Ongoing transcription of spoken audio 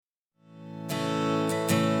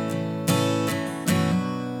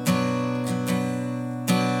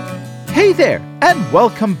Hey there, and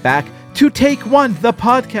welcome back to Take One, the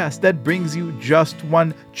podcast that brings you just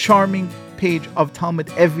one charming page of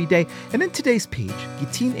Talmud every day. And in today's page,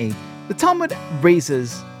 Gittin 8, the Talmud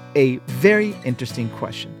raises a very interesting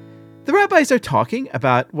question. The rabbis are talking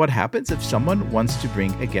about what happens if someone wants to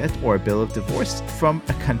bring a get or a bill of divorce from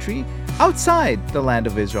a country outside the land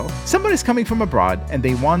of Israel. Someone is coming from abroad and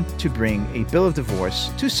they want to bring a bill of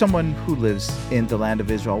divorce to someone who lives in the land of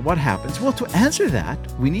Israel. What happens? Well, to answer that,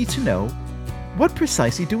 we need to know what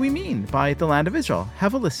precisely do we mean by the land of Israel.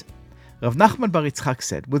 Have a listen. Rav Nachman Bar Yitzchak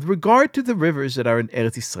said, with regard to the rivers that are in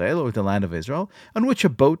Eretz Yisrael, or the land of Israel, on which a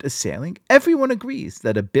boat is sailing, everyone agrees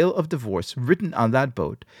that a bill of divorce written on that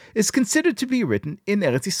boat is considered to be written in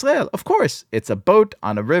Eretz Yisrael. Of course, it's a boat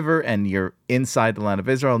on a river and you're inside the land of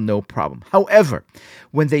Israel, no problem. However,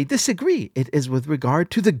 when they disagree, it is with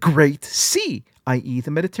regard to the Great Sea, i.e.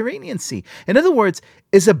 the Mediterranean Sea. In other words,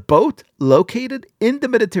 is a boat located in the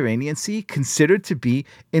Mediterranean Sea considered to be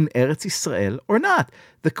in Eretz Yisrael or not?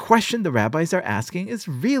 The question the rabbis are asking is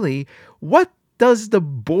really, what does the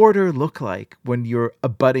border look like when you're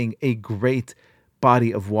abutting a great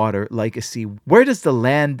body of water like a sea? Where does the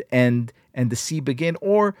land end and the sea begin?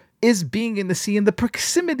 Or is being in the sea in the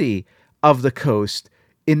proximity of the coast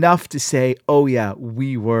enough to say, oh yeah,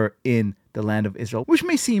 we were in the land of Israel, which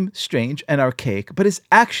may seem strange and archaic, but is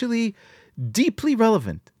actually deeply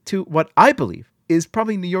relevant to what I believe is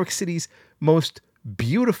probably New York City's most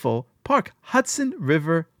beautiful park, Hudson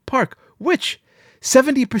River Park, which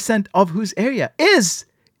 70% of whose area is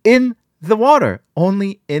in the water,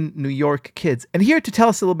 only in New York, kids. And here to tell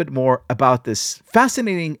us a little bit more about this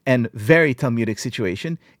fascinating and very Talmudic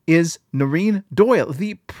situation is Noreen Doyle,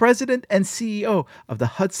 the president and CEO of the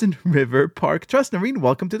Hudson River Park Trust. Noreen,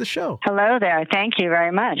 welcome to the show. Hello there. Thank you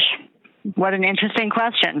very much. What an interesting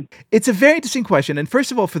question. It's a very interesting question. And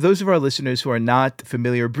first of all, for those of our listeners who are not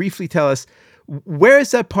familiar, briefly tell us, where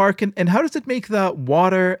is that park and how does it make the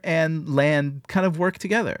water and land kind of work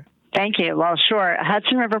together? Thank you. Well, sure.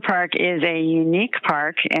 Hudson River Park is a unique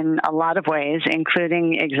park in a lot of ways,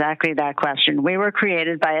 including exactly that question. We were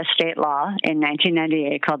created by a state law in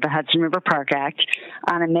 1998 called the Hudson River Park Act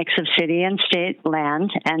on a mix of city and state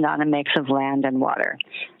land and on a mix of land and water.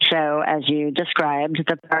 So as you described,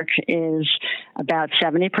 the park is about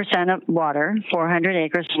 70% of water, 400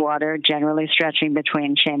 acres of water, generally stretching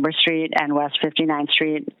between Chambers Street and West 59th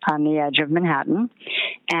Street on the edge of Manhattan.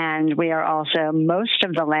 And we are also most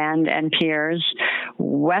of the land and piers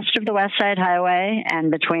west of the West Side Highway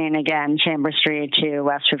and between, again, Chambers Street to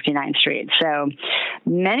West 59th Street. So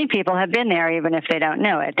many people have been there, even if they don't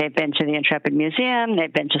know it. They've been to the Intrepid Museum,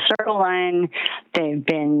 they've been to Circle Line, they've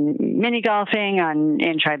been mini golfing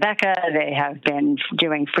in Tribeca, they have been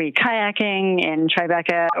doing free kayaking in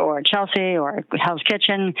Tribeca or Chelsea or Hell's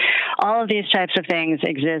Kitchen. All of these types of things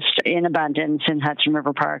exist in abundance in Hudson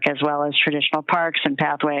River Park, as well as traditional parks and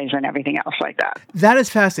pathways and everything else like that. That is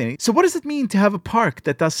fascinating. So what does it mean to have a park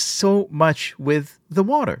that does so much with the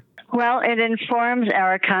water? Well, it informs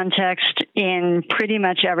our context in pretty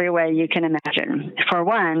much every way you can imagine. For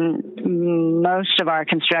one, most of our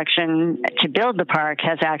construction to build the park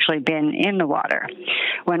has actually been in the water.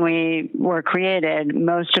 When we were created,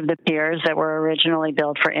 most of the piers that were originally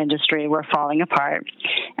built for industry were falling apart,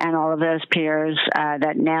 and all of those piers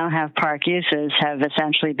that now have park uses have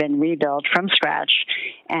essentially been rebuilt from scratch,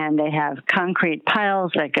 and they have concrete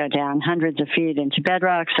piles that go down hundreds of feet into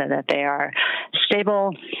bedrock so that they are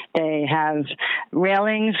stable. They have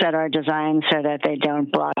railings that are designed so that they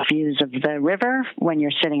don't block views of the river when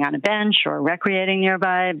you're sitting on a bench or recreating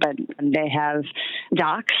nearby, but they have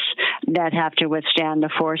docks that have to withstand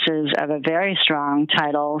the forces of a very strong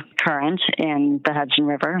tidal current in the Hudson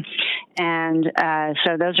River. And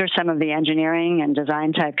so those are some of the engineering and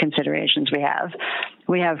design type considerations we have.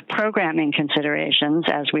 We have programming considerations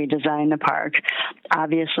as we design the park.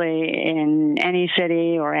 Obviously, in any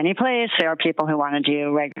city or any place, there are people who want to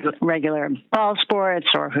do regular ball sports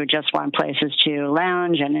or who just want places to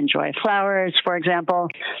lounge and enjoy flowers, for example.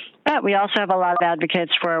 But we also have a lot of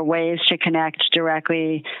advocates for ways to connect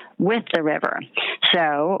directly with the river.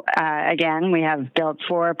 So, again, we have built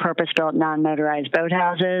 4 purpose-built non-motorized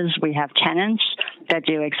boathouses. We have tenants that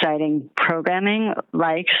do exciting programming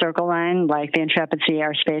like Circle Line, like the Intrepid Sea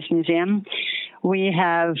Air Space Museum. We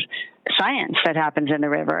have science that happens in the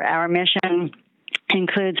river. Our mission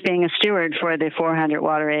includes being a steward for the 400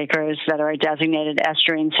 water acres that are a designated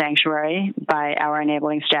estuarine sanctuary by our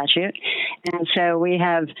enabling statute. And so we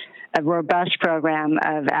have a robust program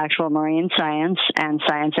of actual marine science and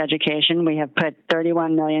science education. We have put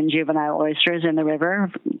 31 million juvenile oysters in the river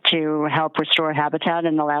to help restore habitat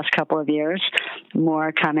in the last couple of years,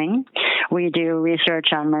 more coming. We do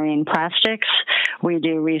research on marine plastics. We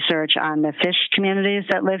do research on the fish communities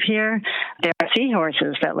that live here. There are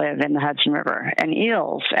seahorses that live in the Hudson River, and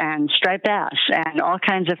eels, and striped bass, and all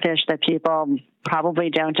kinds of fish that people probably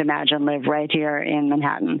don't imagine live right here in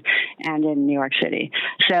Manhattan and in New York City.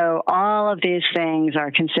 So all of these things are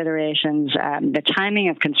considerations. The timing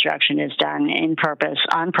of construction is done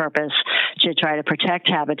on purpose to try to protect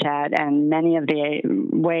habitat, and many of the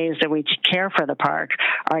ways that we care for the park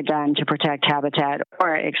are done to protect habitat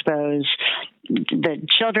or expose the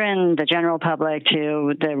children, the general public,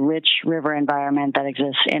 to the rich river environment that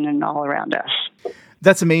exists in and all around us.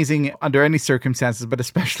 That's amazing under any circumstances, but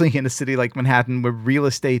especially in a city like Manhattan where real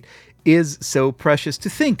estate is so precious. To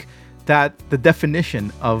think that the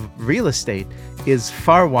definition of real estate is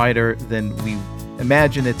far wider than we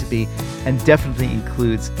imagine it to be, and definitely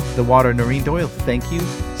includes the water. Noreen Doyle, thank you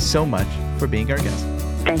so much for being our guest.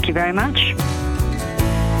 Thank you very much.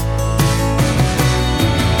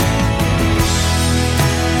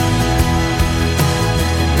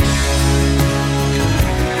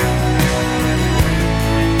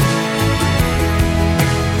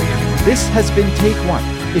 This has been Take One.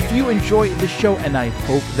 If you enjoy the show, and I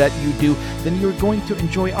hope that you do, then you're going to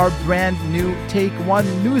enjoy our brand new Take One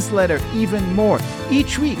newsletter even more.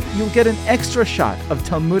 Each week, you'll get an extra shot of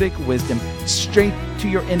Talmudic wisdom straight to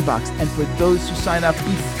your inbox. And for those who sign up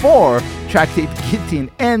before Tractate Gittin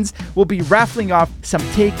ends, we'll be raffling off some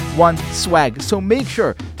Take One swag. So make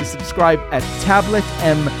sure to subscribe at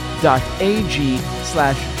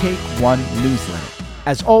tabletm.ag/Take One newsletter.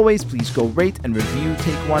 As always, please go rate and review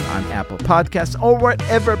Take One on Apple Podcasts or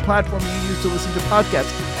whatever platform you use to listen to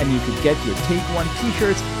podcasts, and you can get your Take One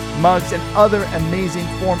t-shirts, mugs, and other amazing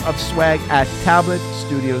form of swag at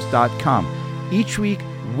tabletstudios.com. Each week,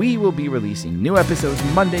 we will be releasing new episodes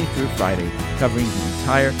Monday through Friday, covering the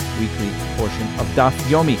entire weekly portion of Daf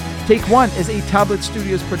Yomi. Take One is a Tablet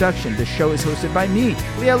Studios production. The show is hosted by me,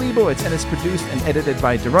 Leah Leibowitz, and is produced and edited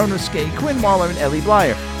by Daron Ruskay, Quinn Waller, and Ellie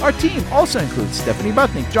Blyer. Our team also includes Stephanie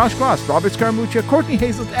Butnick, Josh Gloss, Robert Scaramuccia, Courtney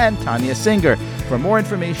Hazlett, and Tanya Singer. For more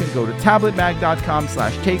information, go to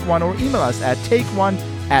tabletmag.com/takeone or email us at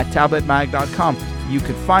takeone@tabletmag.com. You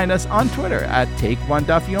could find us on Twitter at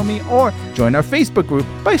TakeOneDafyomi or join our Facebook group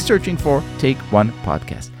by searching for Take One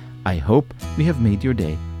Podcast. I hope we have made your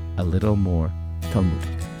day a little more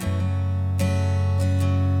Talmudic.